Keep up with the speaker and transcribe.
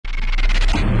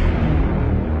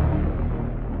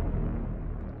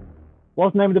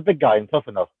What's the name of the big guy in Tough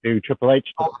Enough who Triple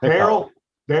H took Oh, the piss out?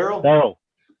 Daryl. Daryl.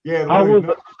 Yeah, the How one was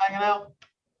who's it? hanging out.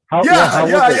 How was it?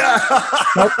 yeah.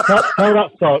 Tell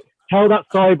that story. Tell that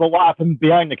story, but what happened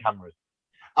behind the cameras?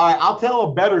 All right, I'll tell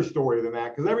a better story than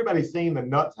that because everybody's seen the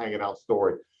nuts hanging out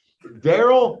story.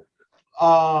 Daryl,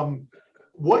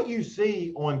 what you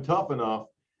see on Tough Enough,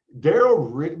 Daryl,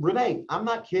 Rene, I'm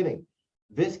not kidding.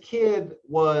 This kid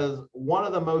was one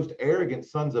of the most arrogant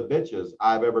sons of bitches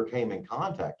I've ever came in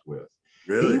contact with.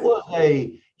 Really?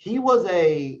 He was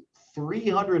a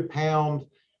 300-pound,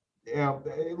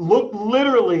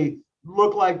 literally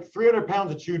looked like 300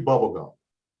 pounds of chewed bubble gum.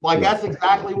 Like that's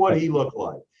exactly what he looked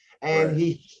like. And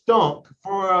he stunk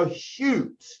for a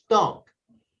shoot, stunk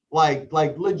like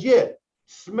legit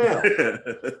smell.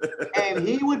 And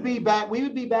he would be back, we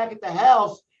would be back at the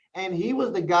house, and he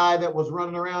was the guy that was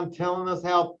running around telling us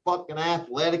how fucking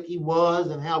athletic he was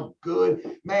and how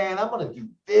good, man, I'm gonna do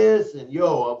this, and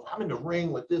yo, I'm in the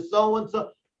ring with this so and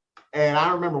so. And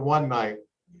I remember one night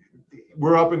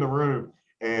we're up in the room,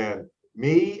 and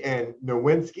me and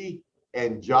Nowinski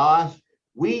and Josh,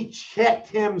 we checked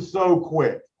him so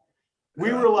quick.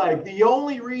 We were like, the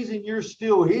only reason you're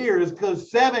still here is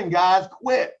because 7 guys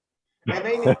quit and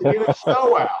they need to get a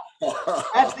show out.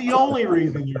 That's the only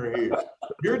reason you're here.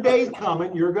 Your day's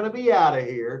coming. You're going to be out of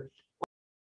here.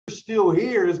 You're still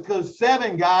here is because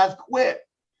 7 guys quit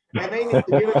and they need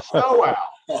to get a show out.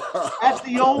 That's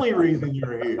the only reason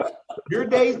you're here. Your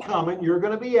day's coming. You're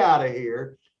going to be out of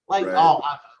here. Like,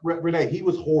 Rene, he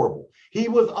was horrible. He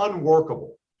was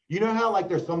unworkable. You know how like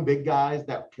there's some big guys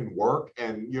that can work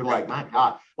and you're like, my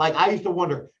God. Like I used to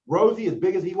wonder, Rosie, as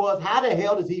big as he was, how the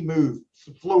hell does he move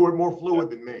more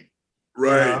fluid than me?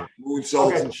 Right.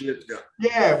 Moonsaults and shit.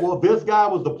 Yeah, well, this guy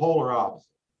was the polar opposite.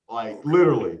 Like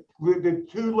literally. With the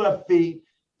 2 left feet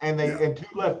and 2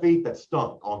 left feet that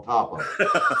stunk on top of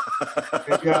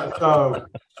it. So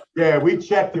we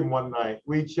checked him one night.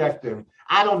 We checked him.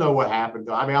 I don't know what happened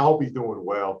to him. I mean, I hope he's doing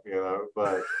well,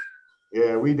 but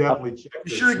yeah, we definitely checked.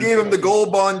 You should have gave him the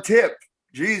gold bond tip.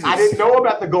 Jesus. I didn't know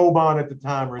about the gold bond at the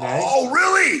time, Rene. Oh,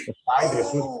 really?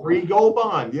 This was free gold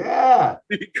bond. Yeah.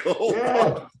 Free gold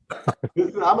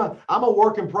bond. I'm a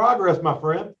work in progress, my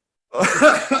friend.